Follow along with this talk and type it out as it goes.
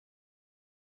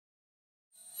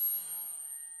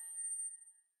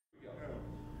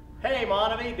Hey,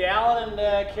 MonaVie, Dallin,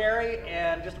 and Carrie,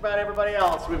 and just about everybody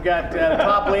else. We've got the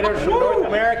top leaders from North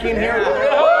America in here.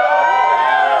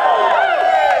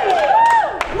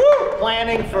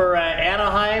 Planning for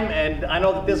Anaheim, and I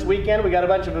know that this weekend we got a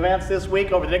bunch of events this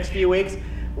week, over the next few weeks,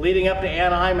 leading up to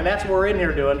Anaheim, and that's what we're in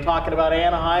here doing, talking about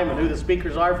Anaheim and who the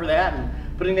speakers are for that, and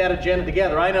putting that agenda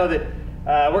together. I know that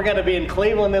we're going to be in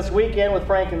Cleveland this weekend with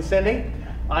Frank and Cindy.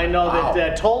 I know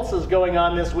that Tulsa's going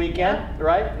on this weekend,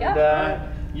 right? Yeah. And,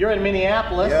 you're in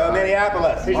Minneapolis. Yeah,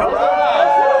 Minneapolis. And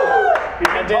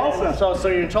then, so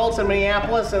you're in Tulsa and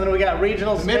Minneapolis, and then we got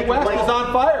regionals. The Midwest is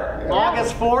on fire.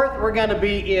 August 4th, we're going to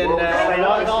be in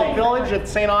Golf Village at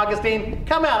St. Augustine.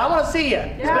 Come out, I want to see you.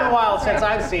 It's been a while since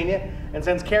I've seen you, and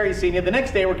since Carrie's seen you. The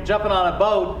next day, we're jumping on a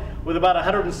boat with about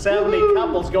 170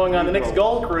 couples going on the next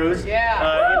gold cruise.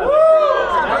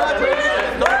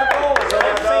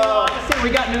 We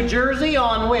got New Jersey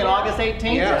on when? August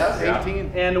 18th? Yes,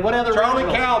 18th. And what other Charlie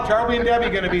regionals? Cal, Charlie and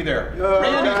Debbie going to be there.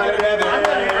 Randy's going to be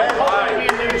there.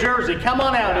 In New Jersey. Come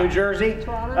on out, New Jersey. We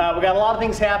got a lot of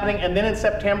things happening. And then in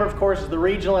September, of course, is the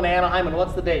regional in Anaheim. And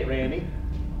what's the date, Randy?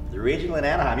 The regional in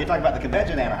Anaheim. You're talking about the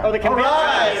convention in Anaheim. Oh, the convention.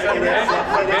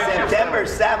 It is September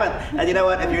 7th. And you know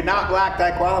what? If you're not black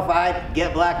tie qualified,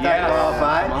 get black tie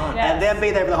qualified. And then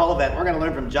be there for the whole event. We're going to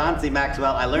learn from John C.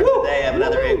 Maxwell. I learned today of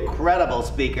another incredible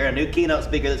speaker, a new keynote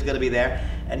speaker that's going to be there.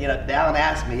 And you know, Dallin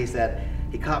asked me, he said,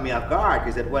 he caught me off guard.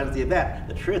 He said, when's the event?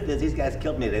 The truth is, these guys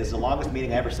killed me today. This is the longest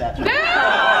meeting I ever sat through.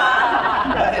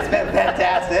 But it's been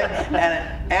fantastic.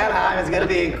 And Anaheim is going to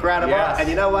be incredible. Yes. And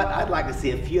you know what? I'd like to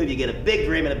see a few of you get a big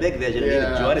dream and a big vision and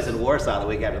even join us in Warsaw the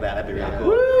week after that. That'd be really cool.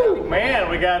 Woo! Man,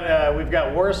 we've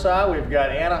got Warsaw, we've got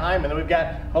Anaheim, and then we've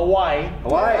got Hawaii.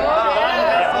 Hawaii.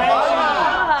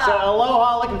 So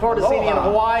aloha, looking forward to seeing you in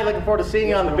Hawaii, looking forward to seeing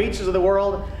you on the beaches of the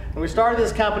world. And we started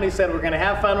this company, said we're going to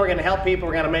have fun, we're going to help people,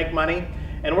 we're going to make money.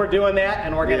 And we're doing that,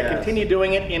 and we're going to continue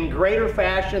doing it in greater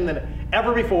fashion than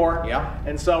ever before.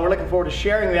 And so we're looking forward to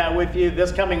sharing that with you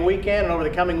this coming weekend and over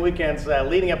the coming weekends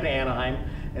leading up to Anaheim,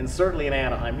 and certainly in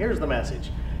Anaheim. Here's the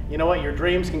message. You know what? Your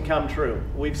dreams can come true.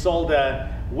 We've sold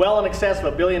well in excess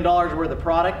of $1 billion worth of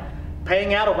product,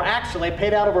 paid out over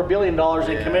 $1 billion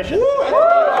in commissions.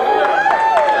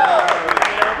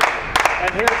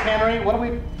 And here's Henry. What are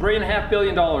we? $3.5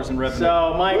 billion in revenue.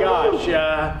 So, my gosh,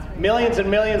 millions and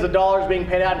millions of dollars being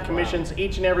paid out in commissions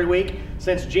each and every week.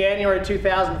 Since January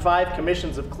 2005,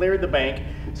 commissions have cleared the bank.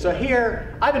 So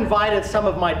here, I've invited some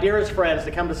of my dearest friends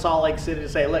to come to Salt Lake City to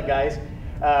say, look guys,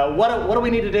 what do we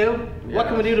need to do? What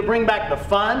can we do to bring back the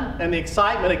fun and the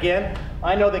excitement again?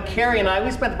 I know that Carrie and I,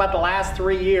 we spent about the last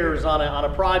 3 years on a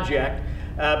project,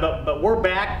 but we're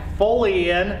back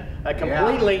fully in,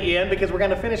 completely in, because we're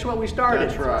going to finish what we started.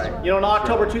 That's right. You know, in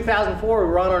October 2004,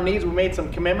 we were on our knees, we made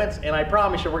some commitments, and I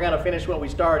promise you we're going to finish what we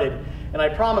started. And I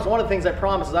promise, one of the things I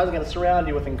promised is I was going to surround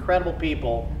you with incredible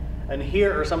people, and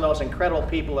here are some of the most incredible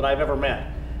people that I've ever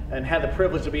met and had the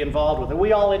privilege to be involved with. Are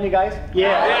we all in, you guys?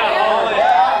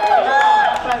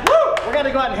 We're going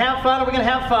to go out and have fun. We're going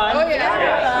to have fun. We're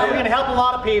going to help a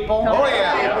lot of people.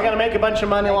 We're going to make a bunch of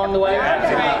money along the way.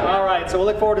 All right, so we'll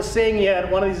look forward to seeing you at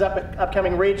one of these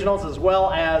upcoming regionals as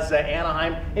well as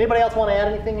Anaheim. Anybody else want to add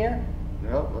anything here?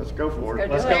 No, let's go for it.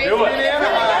 Let's go do it. Do this.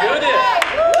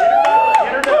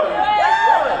 Get her done.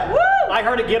 I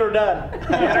heard it, get her done.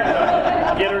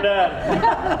 Get her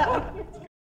done.